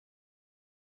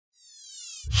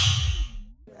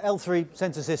L3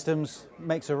 Sensor Systems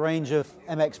makes a range of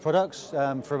MX products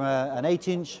from an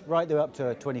 8-inch right there up to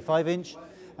a 25-inch,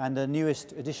 and the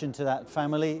newest addition to that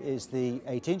family is the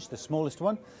 8-inch, the smallest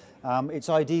one. It's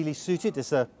ideally suited,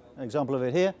 there's an example of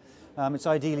it here, it's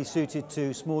ideally suited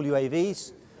to small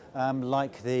UAVs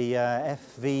like the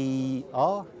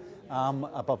FVR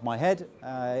above my head.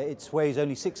 It weighs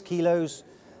only 6 kilos.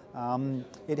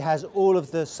 It has all of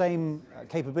the same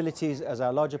capabilities as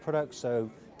our larger products,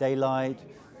 so daylight,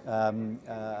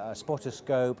 a spotter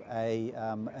scope,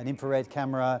 an infrared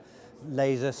camera,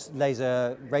 laser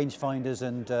rangefinders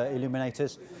and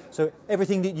illuminators. So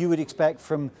everything that you would expect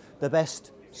from the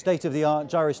best state-of-the-art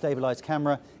gyro-stabilized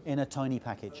camera in a tiny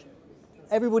package.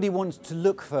 Everybody wants to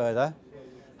look further,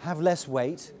 have less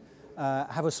weight,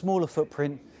 have a smaller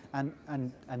footprint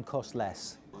and cost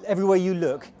less. Everywhere you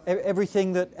look,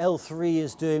 everything that L3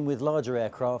 is doing with larger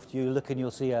aircraft, you look and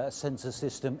you'll see a sensor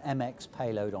system MX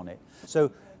payload on it.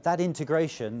 So that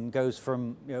integration goes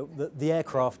from the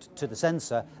aircraft to the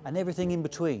sensor and everything in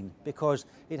between, because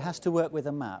it has to work with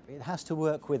a map, it has to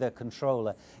work with a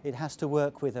controller, it has to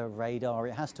work with a radar,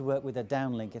 it has to work with a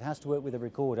downlink, it has to work with a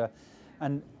recorder.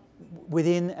 And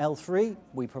within L3,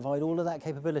 we provide all of that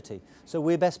capability. So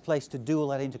we're best placed to do all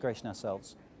that integration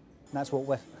ourselves. That's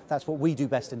what we do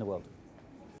best in the world.